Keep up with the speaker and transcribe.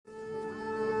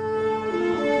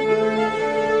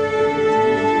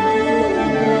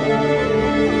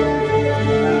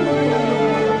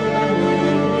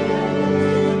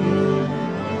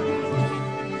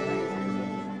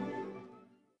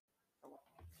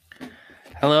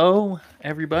Hello,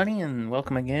 everybody, and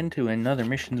welcome again to another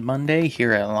Missions Monday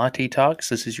here at Latte Talks.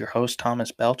 This is your host,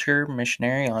 Thomas Belcher,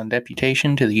 missionary on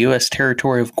deputation to the U.S.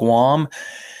 territory of Guam.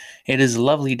 It is a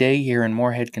lovely day here in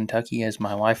Moorhead, Kentucky, as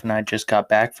my wife and I just got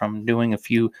back from doing a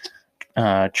few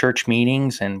church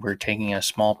meetings, and we're taking a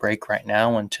small break right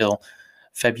now until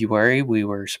February. We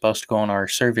were supposed to go on our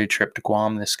survey trip to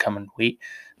Guam this coming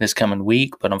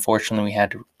week, but unfortunately we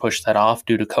had to push that off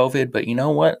due to COVID. But you know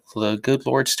what? The good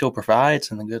Lord still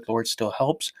provides and the good Lord still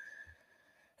helps.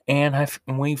 And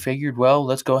we figured, well,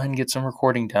 let's go ahead and get some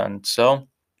recording done. So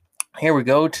here we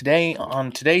go. Today,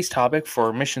 on today's topic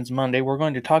for Missions Monday, we're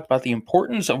going to talk about the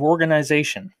importance of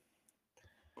organization,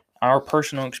 our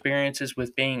personal experiences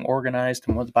with being organized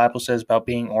and what the Bible says about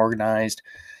being organized,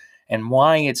 and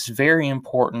why it's very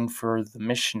important for the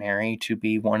missionary to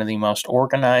be one of the most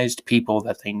organized people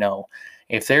that they know.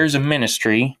 If there's a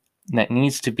ministry that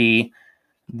needs to be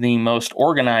the most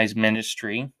organized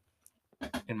ministry,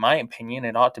 in my opinion,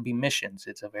 it ought to be missions.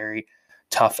 It's a very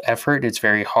tough effort. It's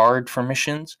very hard for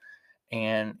missions.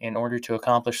 And in order to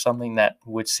accomplish something that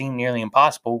would seem nearly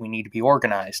impossible, we need to be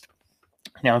organized.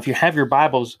 Now, if you have your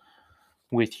Bibles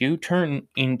with you, turn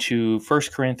into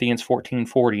 1 Corinthians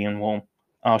 14:40 and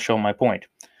I'll show my point.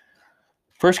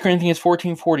 1 Corinthians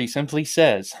 14:40 simply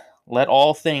says, "Let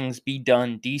all things be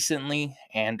done decently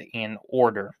and in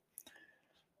order."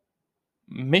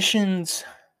 Missions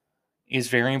is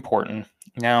very important.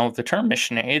 Now, the term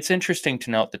missionary, it's interesting to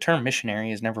note the term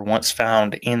missionary is never once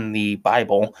found in the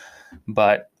Bible,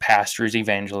 but pastors,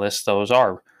 evangelists, those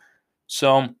are.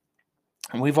 So,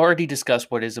 we've already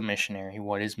discussed what is a missionary,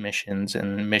 what is missions,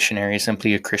 and missionary is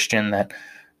simply a Christian that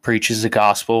preaches the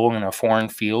gospel in a foreign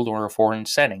field or a foreign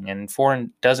setting. And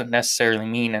foreign doesn't necessarily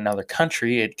mean another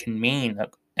country. It can mean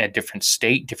a different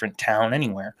state, different town,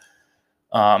 anywhere.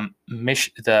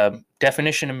 The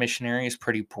definition of missionary is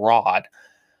pretty broad.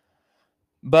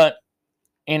 But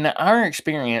in our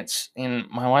experience, in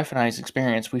my wife and I's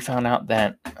experience, we found out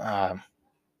that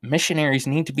missionaries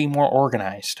need to be more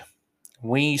organized.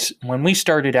 When we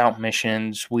started out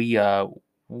missions, we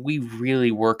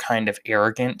really were kind of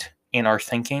arrogant in our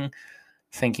thinking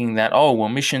that, oh, well,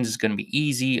 missions is going to be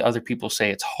easy. Other people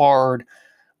say it's hard.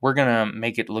 We're going to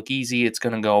make it look easy. It's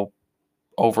going to go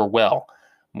over well.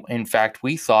 In fact,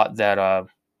 we thought that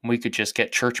we could just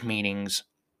get church meetings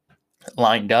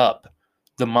lined up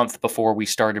the month before we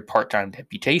started part-time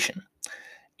deputation.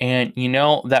 And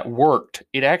that worked.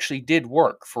 It actually did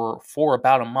work for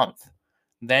about a month.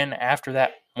 Then after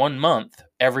that 1 month,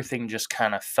 everything just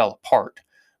kind of fell apart.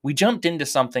 We jumped into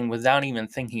something without even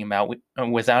thinking about it,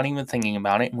 and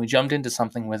we jumped into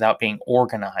something without being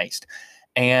organized.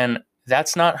 And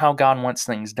that's not how God wants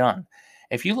things done.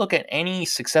 If you look at any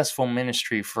successful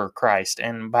ministry for Christ,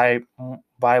 and by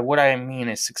what I mean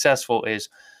is successful is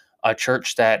a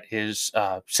church that is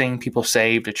seeing people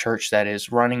saved, a church that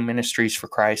is running ministries for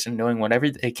Christ and doing whatever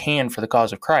they can for the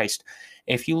cause of Christ.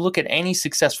 If you look at any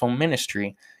successful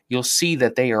ministry, you'll see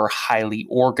that they are highly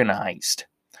organized.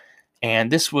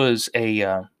 And this was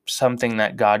something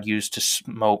that God used to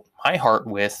smote my heart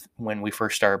with when we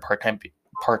first started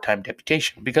part-time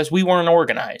deputation, because we weren't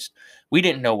organized. We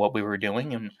didn't know what we were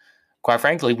doing, and quite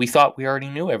frankly, we thought we already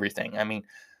knew everything. I mean,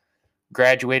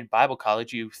 graduated Bible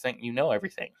college, you think you know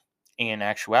everything. In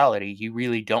actuality, you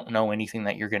really don't know anything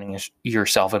that you're getting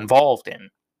yourself involved in.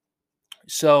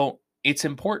 So it's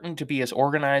important to be as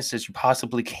organized as you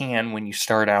possibly can when you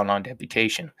start out on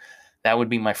deputation. That would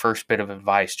be my first bit of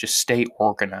advice. Just stay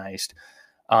organized.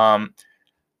 Have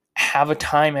a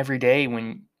time every day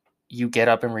when you get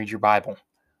up and read your Bible.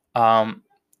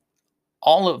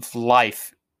 All of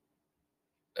life,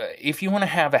 if you want to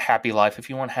have a happy life, if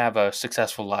you want to have a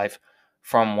successful life,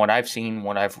 from what I've seen,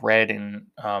 what I've read in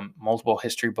multiple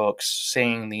history books,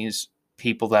 seeing these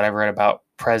people that I've read about,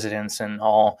 presidents and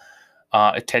all,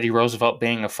 Teddy Roosevelt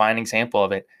being a fine example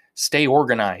of it, stay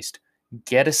organized,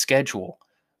 get a schedule.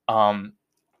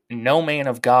 No man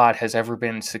of God has ever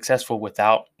been successful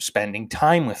without spending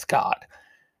time with God.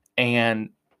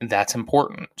 And that's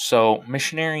important. So,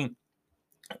 missionary,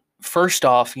 first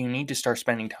off, you need to start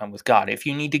spending time with God. If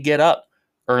you need to get up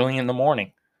early in the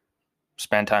morning,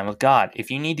 spend time with God. If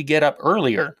you need to get up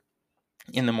earlier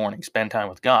in the morning, spend time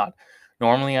with God.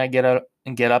 Normally, I get up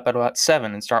at about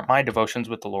 7 and start my devotions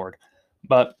with the Lord.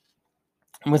 But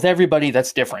with everybody,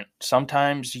 that's different.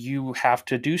 Sometimes you have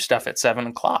to do stuff at 7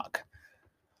 o'clock.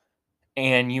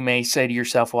 And you may say to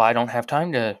yourself, well, I don't have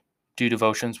time to do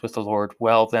devotions with the Lord.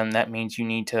 Well, then that means you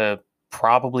need to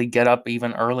probably get up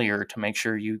even earlier to make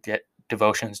sure you get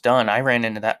devotions done. I ran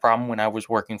into that problem when I was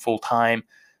working full-time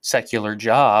secular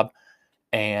job,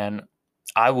 and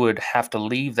I would have to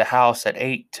leave the house at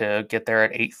 8 to get there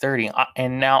at 8:30.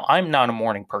 And now I'm not a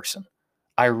morning person.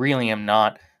 I really am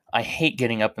not. I hate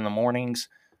getting up in the mornings.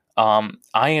 I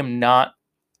am not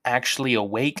actually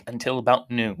awake until about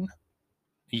noon.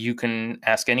 You can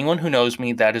ask anyone who knows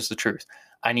me, that is the truth.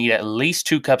 I need at least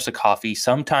 2 cups of coffee,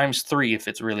 sometimes 3 if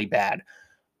it's really bad,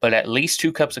 but at least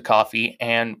 2 cups of coffee,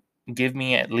 and give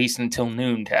me at least until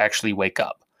noon to actually wake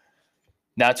up.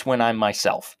 That's when I'm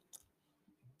myself.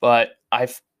 But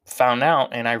I've found out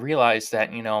and I realized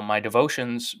that, my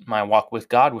devotions, my walk with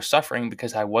God was suffering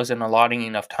because I wasn't allotting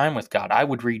enough time with God. I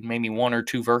would read maybe 1 or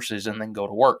 2 verses and then go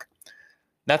to work.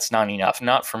 That's not enough,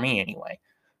 not for me anyway.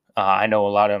 I know a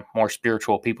lot of more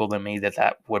spiritual people than me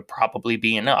that would probably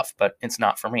be enough, but it's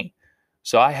not for me.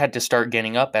 So I had to start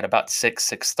getting up at about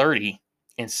 6:30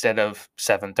 instead of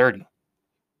 7:30.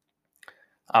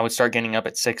 I would start getting up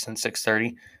at 6 and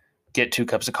 6:30, get 2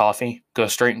 cups of coffee, go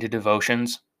straight into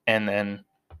devotions, and then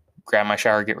grab my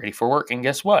shower, get ready for work. And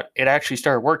guess what? It actually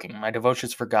started working. My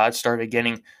devotions for God started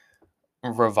getting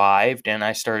revived, and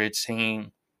I started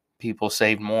seeing people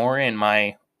saved more, and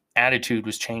my attitude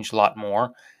was changed a lot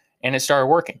more, and it started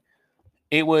working.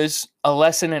 It was a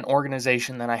lesson in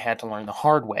organization that I had to learn the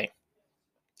hard way.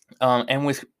 And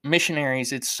with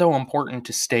missionaries, it's so important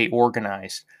to stay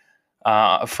organized.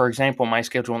 For example, my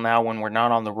schedule now when we're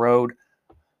not on the road,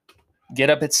 get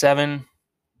up at 7,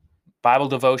 Bible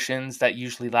devotions that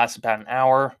usually last about an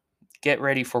hour, get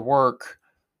ready for work.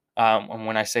 And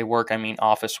when I say work, I mean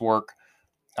office work.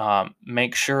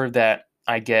 Make sure that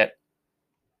I get,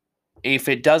 if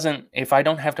I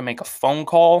don't have to make a phone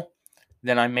call,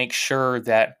 then I make sure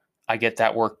that I get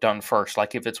that work done first.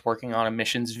 Like if it's working on a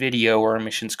missions video or a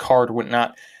missions card or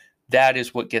whatnot, that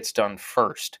is what gets done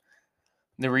first.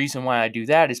 The reason why I do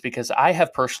that is because I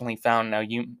have personally found, now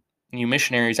you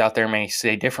missionaries out there may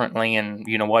say differently, and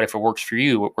you know what, if it works for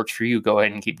you, it works for you, go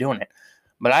ahead and keep doing it.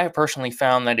 But I have personally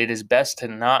found that it is best to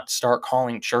not start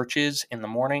calling churches in the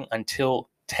morning until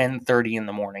 10:30 in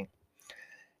the morning.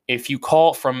 If you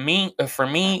call for me,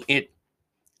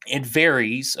 it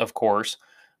varies, of course,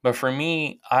 but for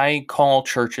me, I call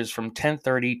churches from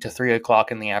 10:30 to 3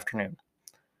 o'clock in the afternoon.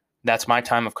 That's my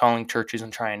time of calling churches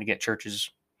and trying to get churches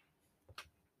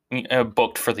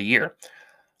booked for the year.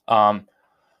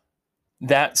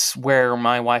 That's where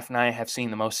my wife and I have seen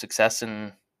the most success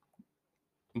in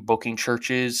booking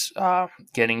churches,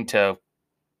 getting to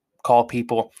call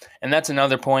people. And that's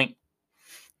another point.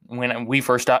 When we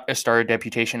first started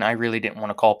Deputation, I really didn't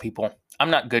want to call people. I'm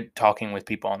not good talking with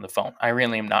people on the phone. I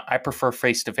really am not. I prefer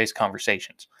face-to-face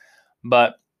conversations.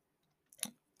 But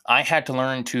I had to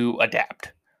learn to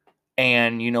adapt.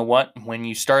 And you know what? When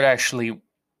you start actually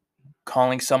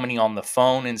calling somebody on the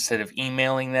phone instead of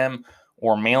emailing them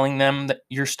or mailing them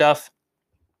your stuff,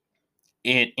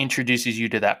 it introduces you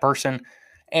to that person,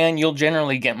 and you'll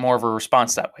generally get more of a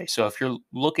response that way. So if you're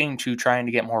looking to trying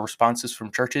to get more responses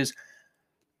from churches,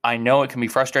 I know it can be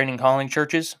frustrating calling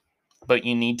churches, but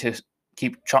you need to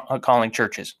keep calling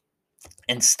churches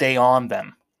and stay on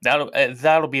them.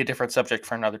 That'll be a different subject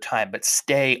for another time, but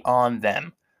stay on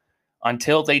them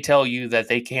until they tell you that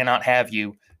they cannot have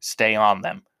you. Stay on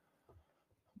them.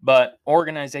 But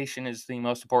organization is the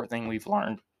most important thing we've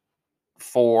learned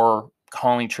for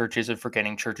calling churches and for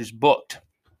getting churches booked.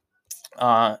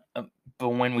 But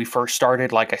when we first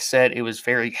started, like I said, it was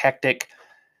very hectic.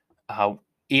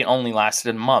 It only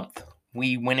lasted a month.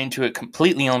 We went into it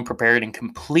completely unprepared and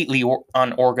completely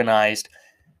unorganized,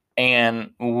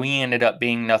 and we ended up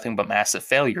being nothing but massive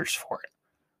failures for it.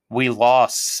 We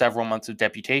lost several months of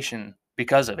deputation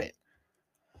because of it.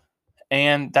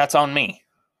 And that's on me.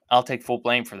 I'll take full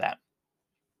blame for that.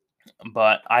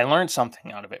 But I learned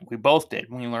something out of it. We both did.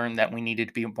 We learned that we needed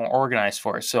to be more organized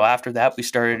for it. So after that, we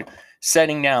started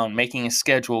setting down, making a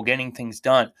schedule, getting things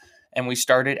done. And we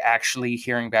started actually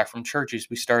hearing back from churches.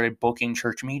 We started booking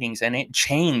church meetings, and it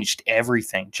changed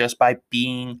everything just by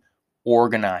being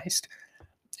organized.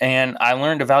 And I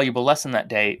learned a valuable lesson that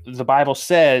day. The Bible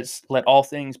says, "Let all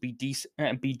things be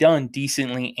done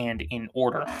decently and in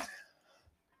order."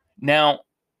 Now,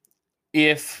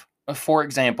 if, for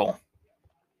example,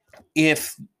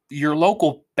 if your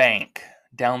local bank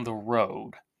down the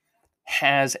road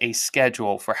has a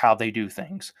schedule for how they do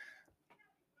things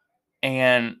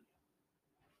and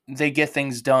they get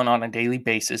things done on a daily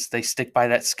basis, they stick by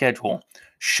that schedule,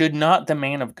 should not the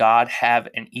man of God have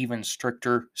an even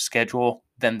stricter schedule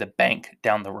than the bank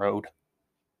down the road?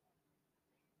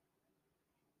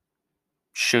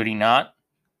 Should he not?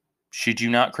 Should you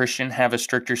not, Christian, have a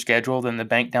stricter schedule than the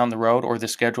bank down the road or the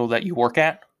schedule that you work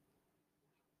at?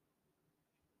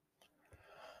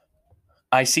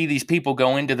 I see these people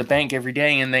go into the bank every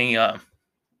day and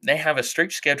they have a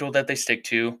strict schedule that they stick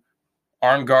to.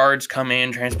 Armed guards come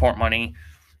in, transport money,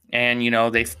 and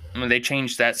they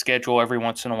change that schedule every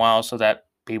once in a while so that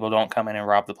people don't come in and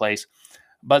rob the place.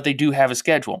 But they do have a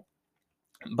schedule.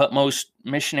 But most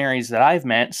missionaries that I've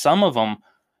met, some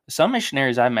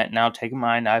missionaries I've met, now take in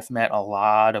mind, I've met a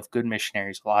lot of good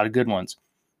missionaries, a lot of good ones.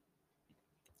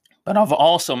 But I've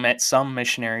also met some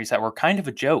missionaries that were kind of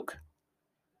a joke.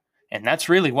 And that's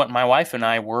really what my wife and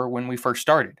I were when we first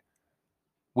started.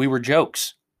 We were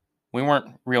jokes. We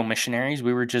weren't real missionaries.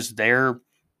 We were just there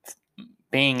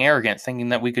being arrogant, thinking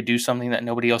that we could do something that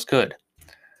nobody else could.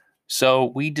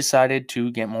 So we decided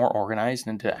to get more organized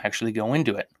and to actually go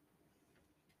into it.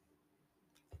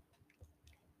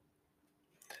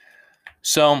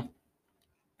 So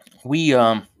we,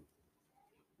 like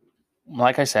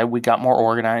I said, we got more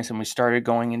organized and we started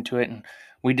going into it. And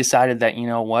we decided that,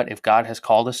 if God has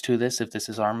called us to this, if this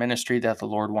is our ministry that the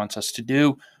Lord wants us to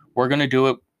do, we're going to do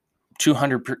it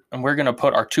 200%, and we're going to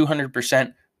put our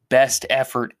 200% best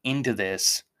effort into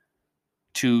this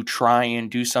to try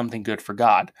and do something good for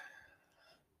God.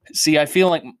 See, I feel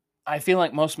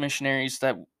like most missionaries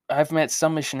that I've met,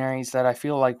 some missionaries that I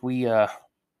feel like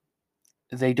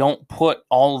they don't put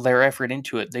all of their effort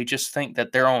into it. They just think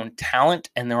that their own talent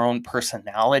and their own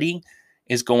personality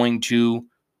is going to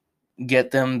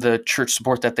get them the church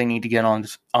support that they need to get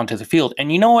onto the field.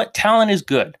 And you know what? Talent is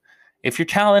good. If you're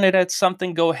talented at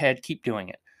something, go ahead, keep doing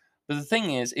it. But the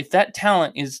thing is, if that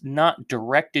talent is not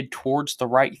directed towards the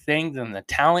right thing, then the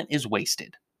talent is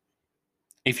wasted.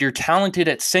 If you're talented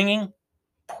at singing,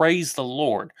 praise the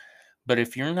Lord. But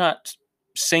if you're not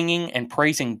singing and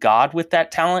praising God with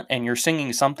that talent, and you're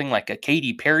singing something like a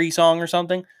Katy Perry song or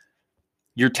something,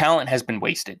 your talent has been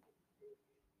wasted.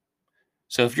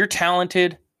 So if you're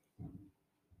talented,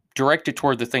 direct it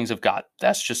toward the things of God.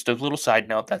 That's just a little side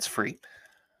note. That's free.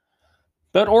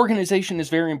 But organization is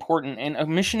very important, and a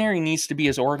missionary needs to be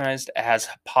as organized as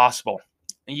possible.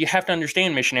 You have to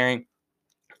understand, missionary,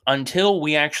 until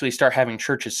we actually start having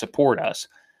churches support us,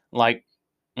 like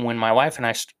when my wife and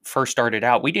I first started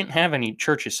out, we didn't have any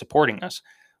churches supporting us.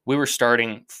 We were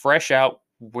starting fresh out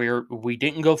where we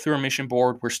didn't go through a mission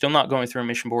board. We're still not going through a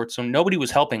mission board. So nobody was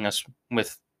helping us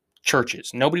with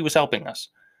churches. Nobody was helping us.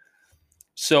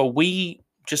 So we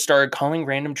just started calling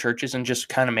random churches and just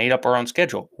kind of made up our own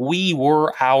schedule. We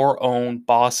were our own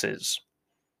bosses.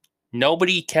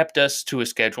 Nobody kept us to a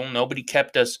schedule. Nobody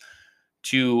kept us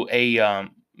to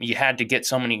you had to get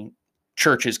so many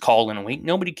churches called in a week.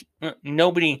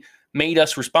 Nobody made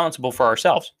us responsible for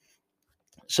ourselves.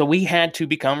 So we had to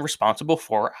become responsible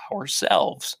for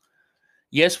ourselves.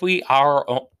 Yes, we are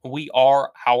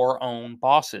our own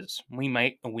bosses. We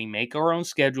make our own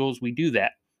schedules. We do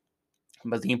that.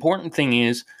 But the important thing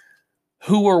is,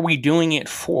 who are we doing it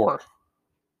for?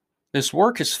 This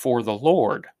work is for the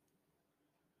Lord.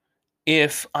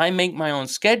 If I make my own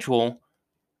schedule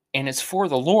and it's for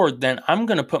the Lord, then I'm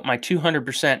going to put my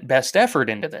 200% best effort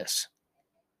into this.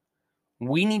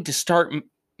 We need to start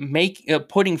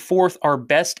putting forth our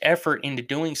best effort into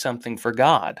doing something for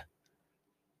God.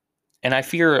 And I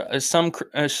fear some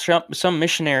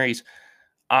missionaries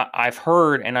I've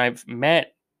heard and I've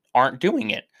met aren't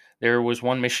doing it. There was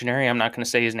one missionary, I'm not going to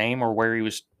say his name or where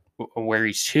he's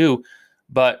to,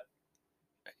 but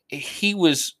he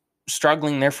was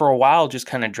struggling there for a while, just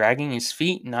kind of dragging his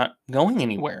feet, not going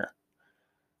anywhere.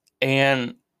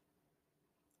 And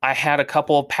I had a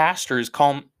couple of pastors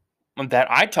that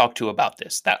I talked to about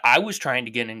this, that I was trying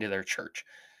to get into their church.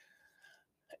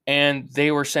 And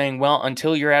they were saying, well,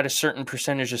 until you're at a certain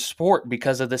percentage of support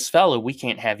because of this fellow, we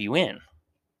can't have you in.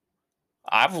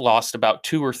 I've lost about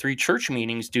 2 or 3 church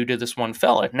meetings due to this one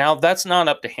fella. Now, that's not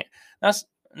up to him.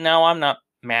 Now I'm not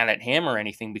mad at him or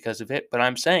anything because of it, but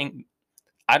I'm saying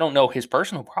I don't know his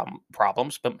personal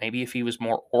problems, but maybe if he was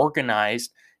more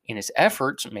organized in his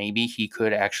efforts, maybe he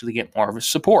could actually get more of his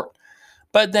support.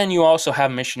 But then you also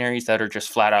have missionaries that are just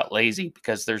flat out lazy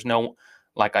because there's no,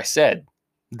 like I said,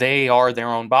 they are their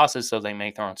own bosses, so they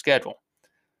make their own schedule.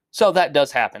 So that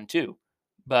does happen too.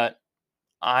 But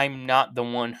I'm not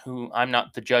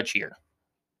the judge here.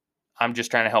 I'm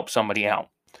just trying to help somebody out.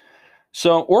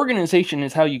 So organization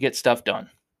is how you get stuff done.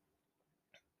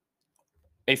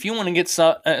 If you want to get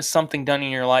something done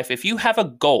in your life, if you have a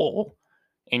goal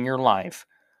in your life,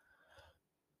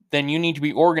 then you need to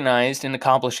be organized in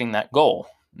accomplishing that goal.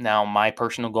 Now, my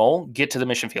personal goal, get to the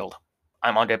mission field.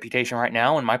 I'm on deputation right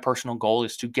now, and my personal goal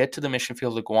is to get to the mission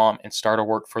field of Guam and start a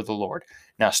work for the Lord.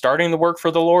 Now, starting the work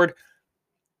for the Lord,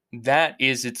 that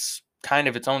is its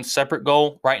own separate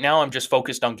goal. Right now, I'm just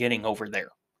focused on getting over there.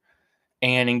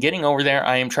 And in getting over there,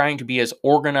 I am trying to be as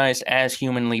organized as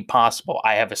humanly possible.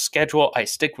 I have a schedule. I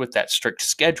stick with that strict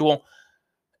schedule.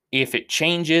 If it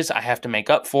changes, I have to make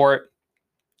up for it.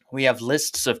 We have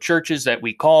lists of churches that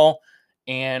we call,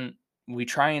 and we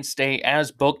try and stay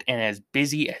as booked and as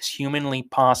busy as humanly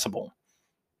possible.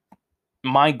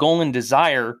 My goal and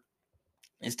desire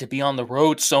is to be on the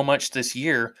road so much this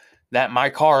year that my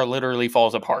car literally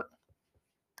falls apart.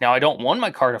 Now, I don't want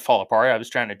my car to fall apart. I was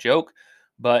trying to joke,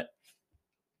 but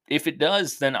if it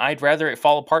does, then I'd rather it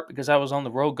fall apart because I was on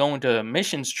the road going to a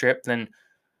missions trip than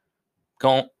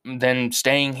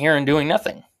staying here and doing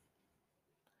nothing.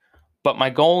 But my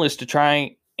goal is to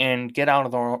try and get on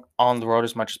the road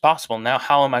as much as possible. Now,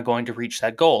 how am I going to reach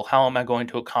that goal? How am I going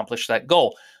to accomplish that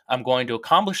goal? I'm going to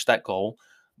accomplish that goal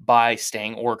by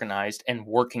staying organized and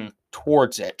working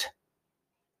towards it.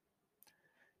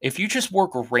 If you just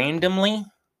work randomly,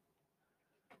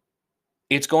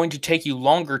 it's going to take you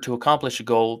longer to accomplish a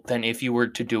goal than if you were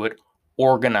to do it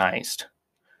organized.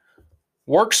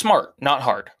 Work smart, not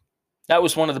hard. That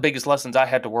was one of the biggest lessons I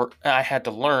had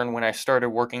to learn when I started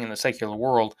working in the secular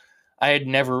world. I had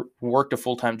never worked a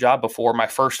full-time job before. My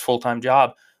first full-time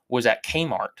job was at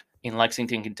Kmart in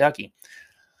Lexington, Kentucky.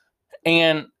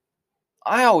 And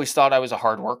I always thought I was a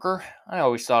hard worker. I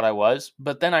always thought I was.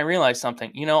 But then I realized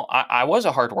something. I was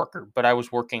a hard worker, but I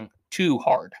was working too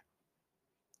hard.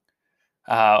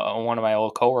 One of my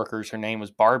old coworkers, her name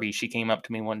was Barbie. She came up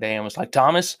to me one day and was like,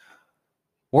 "Thomas,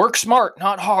 work smart,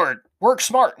 not hard. Work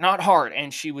smart, not hard."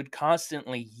 And she would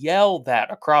constantly yell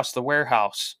that across the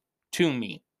warehouse to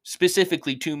me,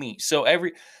 specifically to me. So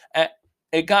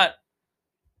it got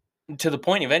to the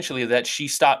point eventually that she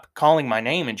stopped calling my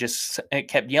name and just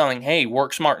kept yelling, "Hey,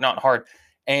 work smart, not hard."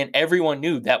 And everyone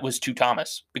knew that was to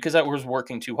Thomas because I was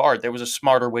working too hard. There was a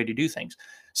smarter way to do things.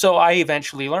 So I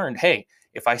eventually learned, hey,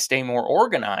 if I stay more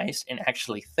organized and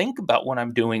actually think about what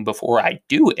I'm doing before I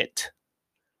do it,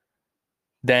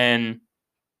 then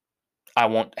I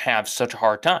won't have such a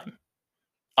hard time.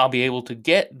 I'll be able to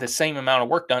get the same amount of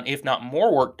work done, if not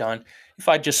more work done, if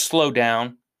I just slow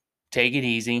down, take it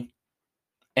easy,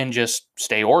 and just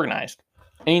stay organized.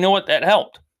 And you know what? That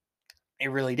helped. It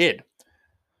really did.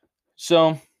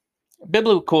 So,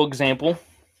 biblical example,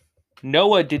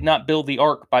 Noah did not build the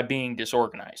ark by being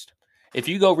disorganized. If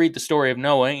you go read the story of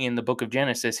Noah in the book of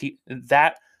Genesis,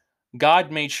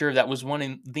 God made sure that was one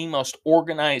of the most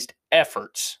organized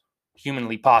efforts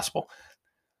humanly possible.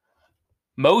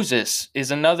 Moses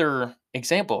is another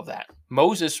example of that.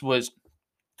 Moses was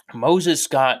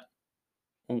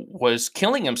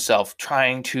killing himself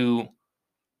trying to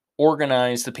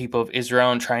organize the people of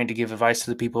Israel and trying to give advice to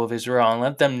the people of Israel and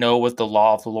let them know what the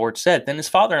law of the Lord said. Then his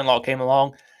father-in-law came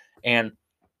along, and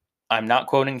I'm not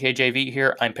quoting KJV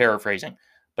here, I'm paraphrasing,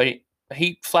 but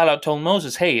he flat out told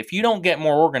Moses, hey, if you don't get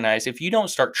more organized, if you don't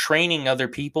start training other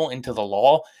people into the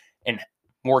law and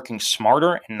working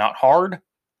smarter and not hard,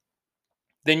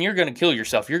 then you're going to kill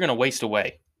yourself. You're going to waste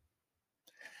away.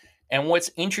 And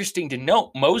what's interesting to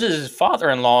note, Moses'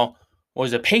 father-in-law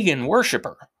was a pagan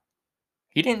worshiper.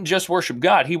 He didn't just worship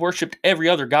God, he worshiped every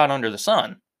other god under the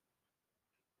sun.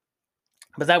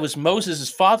 But that was Moses'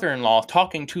 father-in-law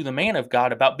talking to the man of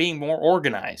God about being more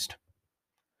organized.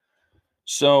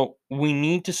 So we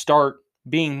need to start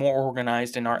being more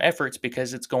organized in our efforts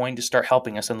because it's going to start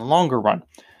helping us in the longer run.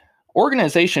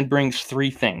 Organization brings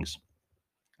three things.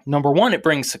 Number one, it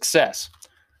brings success.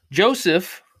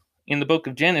 Joseph, in the book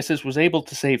of Genesis, was able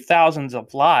to save thousands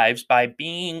of lives by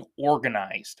being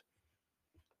organized.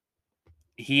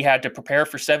 He had to prepare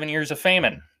for 7 years of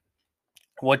famine.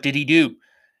 What did he do?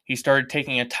 He started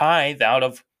taking a tithe out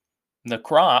of the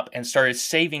crop and started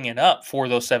saving it up for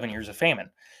those 7 years of famine.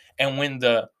 And when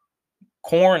the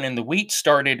corn and the wheat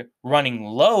started running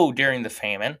low during the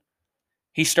famine,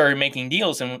 he started making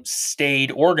deals and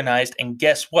stayed organized. And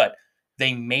guess what?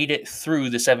 They made it through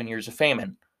the 7 years of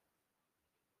famine.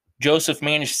 Joseph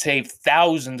managed to save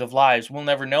thousands of lives. We'll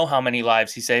never know how many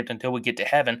lives he saved until we get to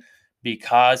heaven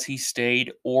because he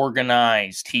stayed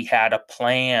organized. He had a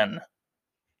plan.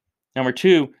 Number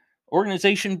two,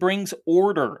 organization brings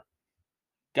order.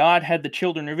 God had the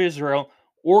children of Israel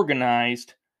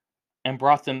organized and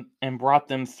brought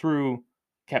them through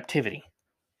captivity.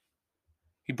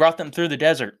 He brought them through the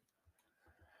desert.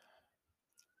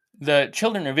 The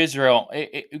children of Israel,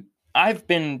 I've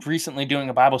been recently doing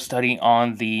a Bible study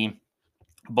on the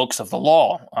books of the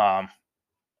law.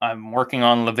 I'm working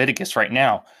on Leviticus right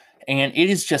now, and it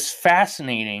is just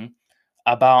fascinating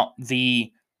about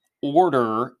the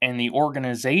order and the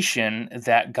organization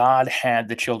that God had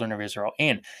the children of Israel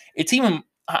in. It's even,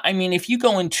 if you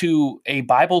go into a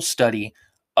Bible study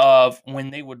of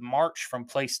when they would march from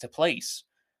place to place,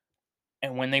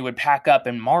 And when they would pack up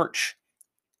and march,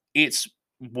 it's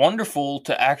wonderful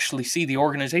to actually see the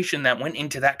organization that went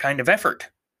into that kind of effort.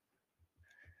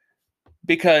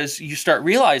 Because you start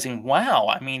realizing, wow,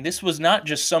 I mean, this was not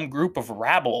just some group of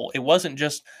rabble. It wasn't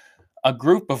just a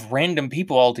group of random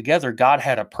people all together. God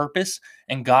had a purpose,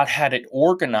 and God had it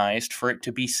organized for it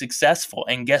to be successful.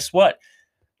 And guess what?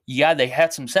 Yeah, they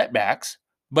had some setbacks,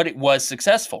 but it was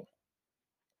successful.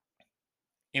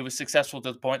 It was successful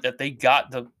to the point that they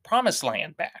got the promised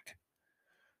land back.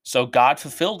 So God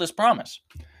fulfilled his promise.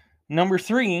 Number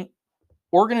 3,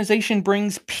 organization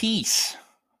brings peace.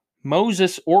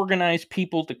 Moses organized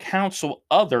people to counsel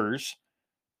others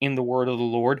in the word of the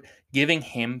Lord, giving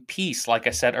him peace. Like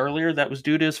I said earlier, that was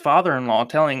due to his father-in-law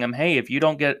telling him, hey, if you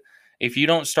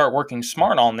don't start working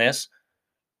smart on this,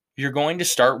 you're going to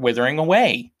start withering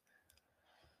away.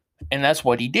 And that's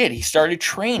what he did. He started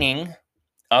training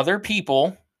other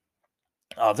people,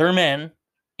 other men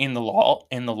in the law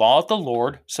of the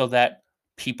Lord, so that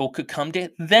people could come to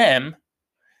them.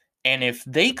 And if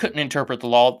they couldn't interpret the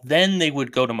law, then they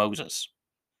would go to Moses.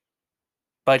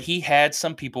 But he had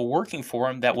some people working for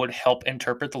him that would help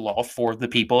interpret the law for the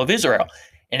people of Israel.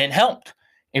 And it helped.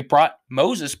 It brought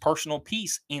Moses personal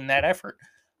peace in that effort.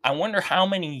 I wonder how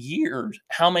many years,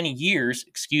 I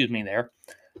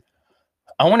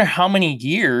wonder how many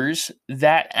years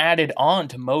that added on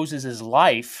to Moses'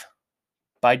 life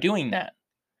by doing that.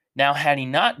 Now, had he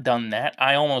not done that,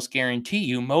 I almost guarantee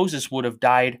you Moses would have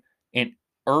died an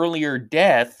earlier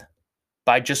death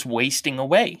by just wasting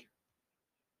away.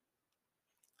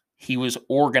 He was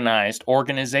organized.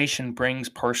 Organization brings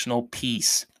personal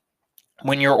peace.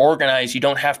 When you're organized, you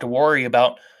don't have to worry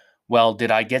about, well,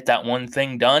 did I get that one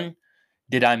thing done?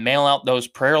 Did I mail out those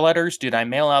prayer letters? Did I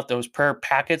mail out those prayer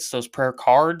packets, those prayer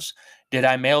cards? Did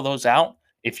I mail those out?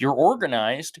 If you're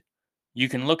organized, you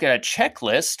can look at a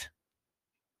checklist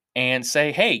and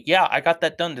say, hey, yeah, I got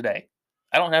that done today.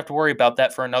 I don't have to worry about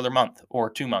that for another month or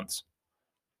 2 months.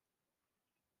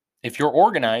 If you're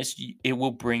organized, it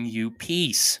will bring you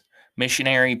peace.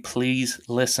 Missionary, please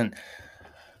listen.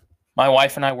 My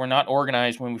wife and I were not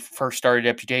organized when we first started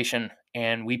Deputation,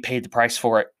 and we paid the price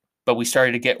for it. But we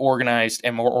started to get organized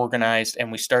and more organized,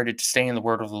 and we started to stay in the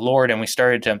word of the Lord, and we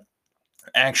started to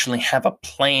actually have a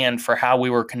plan for how we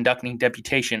were conducting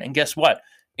Deputation. And guess what?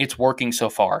 It's working so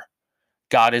far.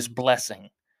 God is blessing.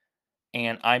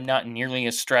 And I'm not nearly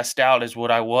as stressed out as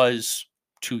what I was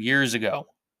 2 years ago.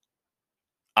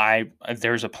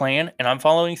 There's a plan, and I'm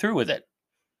following through with it.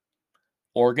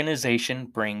 Organization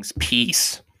brings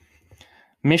peace.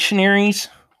 Missionaries,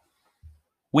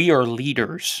 we are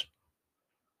leaders.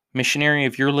 Missionary,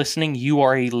 if you're listening, you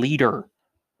are a leader.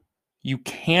 You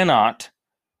cannot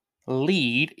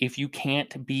lead if you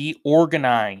can't be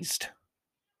organized.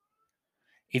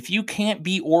 If you can't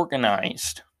be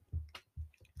organized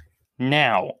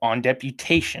now on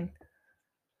Deputation,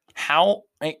 how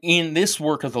in this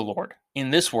work of the Lord,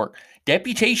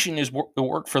 Deputation is the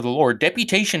work for the Lord.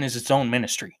 Deputation is its own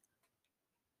ministry.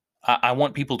 I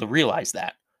want people to realize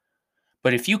that.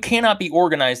 But if you cannot be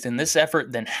organized in this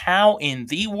effort, then how in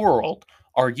the world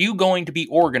are you going to be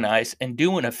organized and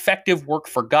do an effective work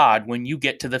for God when you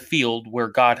get to the field where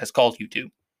God has called you to?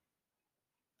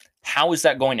 How is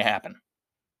that going to happen?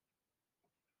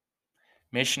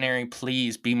 Missionary,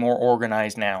 please be more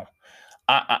organized now.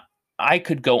 I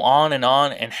could go on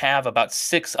and have about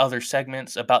 6 other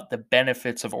segments about the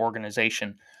benefits of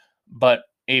organization. But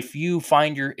if you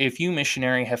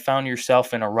missionary have found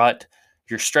yourself in a rut,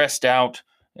 you're stressed out,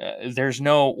 there's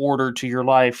no order to your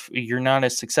life, you're not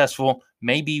as successful,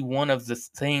 maybe one of the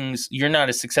things, you're not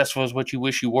as successful as what you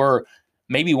wish you were,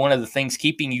 maybe one of the things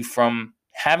keeping you from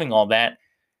having all that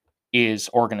is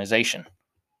organization.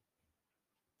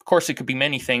 Of course, it could be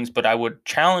many things, but I would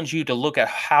challenge you to look at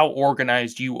how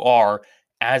organized you are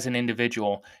as an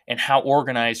individual and how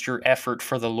organized your effort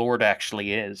for the Lord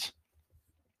actually is.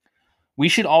 We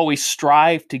should always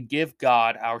strive to give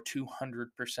God our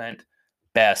 200%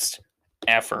 best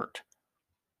effort.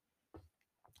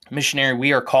 Missionary,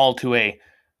 we are called to a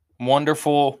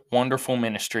wonderful, wonderful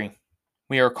ministry.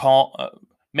 We are called,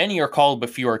 many are called, but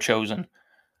few are chosen.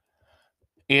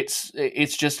 It's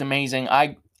just amazing.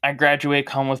 I graduated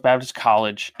Commonwealth Baptist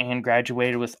College and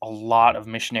graduated with a lot of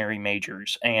missionary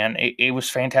majors, and it was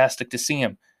fantastic to see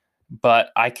them. But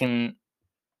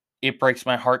it breaks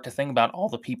my heart to think about all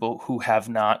the people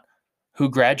who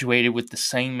graduated with the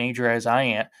same major as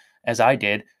I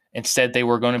did, and said they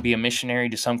were going to be a missionary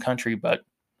to some country, but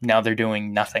now they're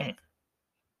doing nothing.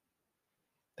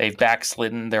 They've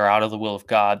backslidden. They're out of the will of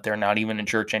God. They're not even in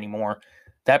church anymore.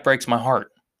 That breaks my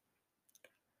heart.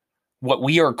 What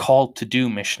we are called to do,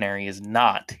 missionary, is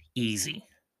not easy.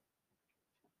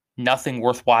 nothing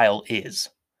worthwhile is.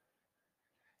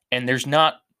 And there's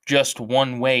not just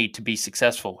one way to be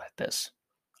successful at this.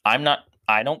 I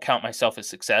don't count myself as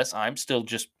success. I'm still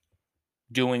just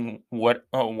doing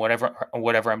whatever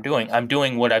I'm doing. I'm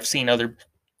doing what I've seen other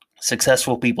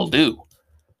successful people do.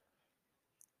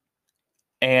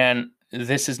 And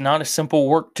this is not a simple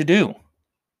work to do.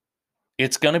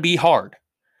 It's going to be hard.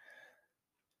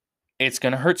 It's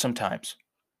going to hurt sometimes.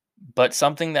 But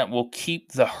something that will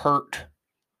keep the hurt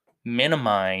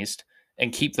minimized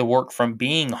and keep the work from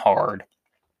being hard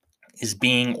is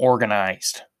being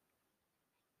organized.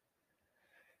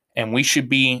 And we should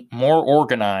be more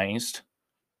organized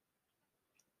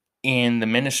in the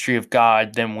ministry of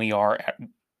God than we are at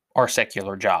our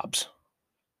secular jobs.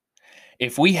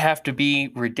 If we have to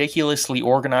be ridiculously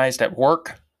organized at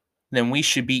work, then we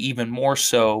should be even more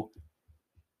so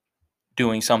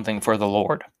doing something for the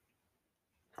Lord.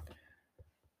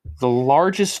 The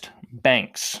largest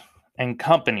banks and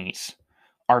companies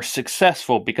are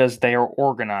successful because they are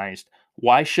organized.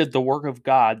 Why should the work of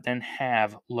God then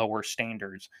have lower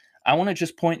standards? I want to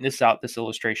just point this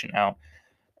illustration out.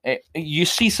 You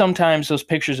see sometimes those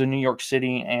pictures of New York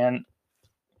City, and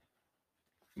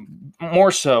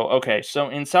more so, okay, so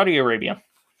in Saudi Arabia,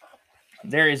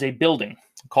 there is a building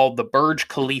called the Burj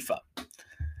Khalifa.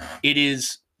 It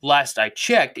is, last I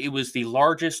checked, it was the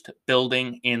largest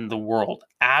building in the world.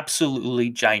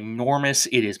 Absolutely ginormous.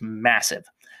 It is massive.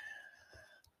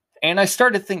 And I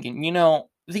started thinking,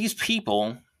 these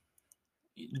people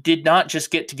did not just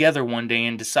get together one day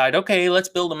and decide, okay, let's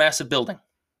build a massive building.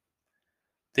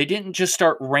 They didn't just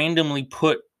start randomly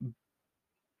put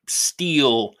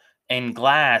steel and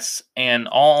glass and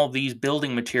all these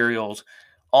building materials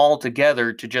all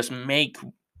together to just make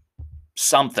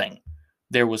something.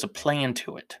 There was a plan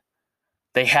to it.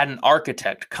 They had an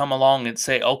architect come along and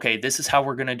say, okay, this is how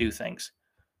we're going to do things.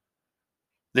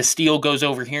 The steel goes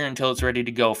over here until it's ready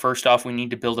to go. First off, we need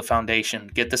to build a foundation.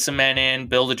 Get the cement in,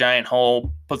 build a giant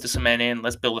hole, put the cement in,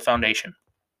 let's build a foundation.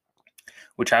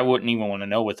 Which I wouldn't even want to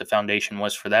know what the foundation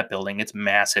was for that building. It's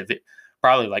massive.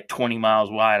 Probably like 20 miles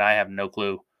wide. I have no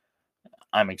clue.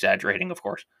 I'm exaggerating, of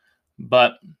course.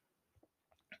 But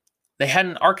they had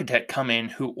an architect come in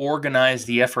who organized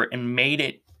the effort and made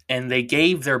it, and they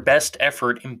gave their best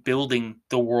effort in building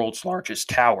the world's largest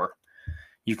tower.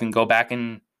 You can go back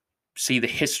and see the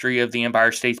history of the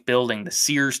Empire State Building, the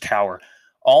Sears Tower.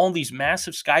 All these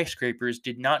massive skyscrapers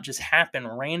did not just happen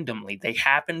randomly. They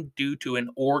happened due to an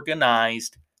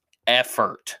organized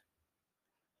effort.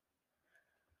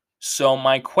 So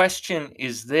my question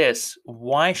is this: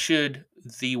 why should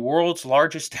the world's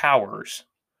largest towers,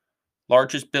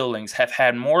 largest buildings, have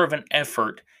had more of an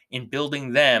effort in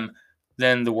building them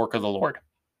than the work of the Lord?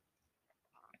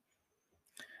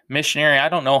 Missionary, I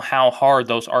don't know how hard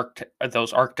those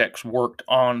architects worked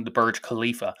on the Burj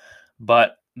Khalifa,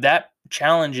 but that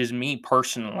challenges me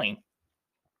personally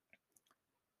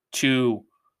to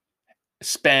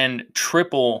spend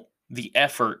triple the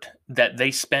effort that they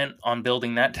spent on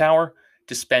building that tower,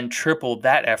 to spend triple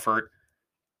that effort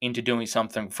into doing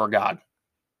something for God.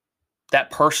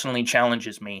 That personally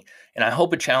challenges me, and I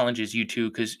hope it challenges you too,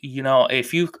 because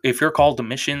if you're called to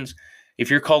missions, if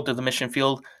you're called to the mission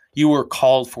field, you were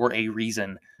called for a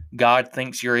reason. God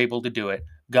thinks you're able to do it.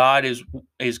 God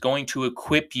is going to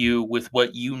equip you with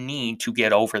what you need to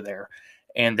get over there.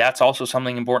 And that's also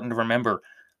something important to remember,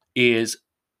 is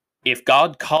if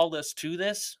God called us to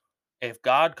this, if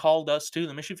God called us to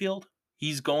the mission field,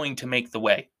 he's going to make the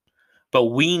way. But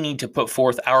we need to put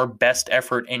forth our best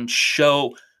effort and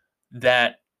show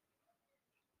that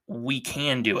we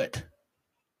can do it,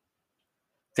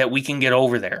 that we can get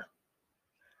over there.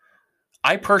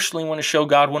 I personally want to show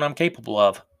God what I'm capable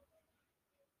of.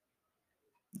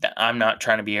 I'm not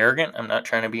trying to be arrogant. I'm not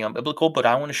trying to be unbiblical, but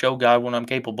I want to show God what I'm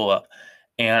capable of.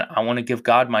 And I want to give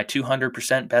God my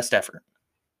 200% best effort.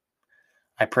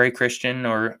 I pray, Christian,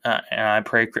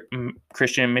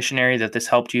 Christian missionary, that this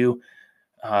helped you.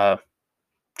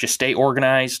 Just stay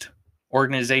organized.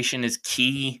 Organization is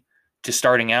key to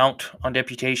starting out on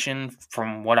deputation.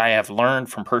 From what I have learned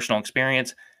from personal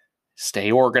experience,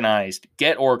 stay organized,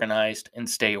 get organized, and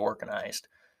stay organized.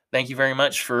 Thank you very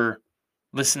much for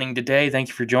listening today. Thank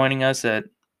you for joining us at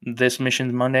this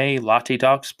Missions Monday, Latte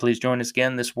Talks. Please join us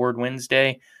again this Word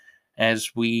Wednesday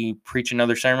as we preach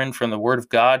another sermon from the Word of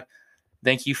God.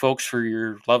 Thank you, folks, for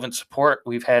your love and support.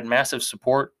 We've had massive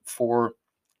support for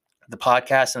the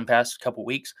podcast in the past couple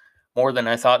weeks, more than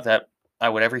I thought that I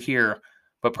would ever hear,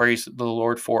 but praise the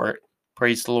Lord for it.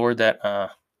 Praise the Lord that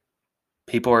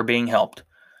people are being helped.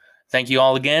 Thank you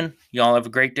all again. You all have a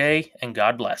great day, and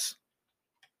God bless.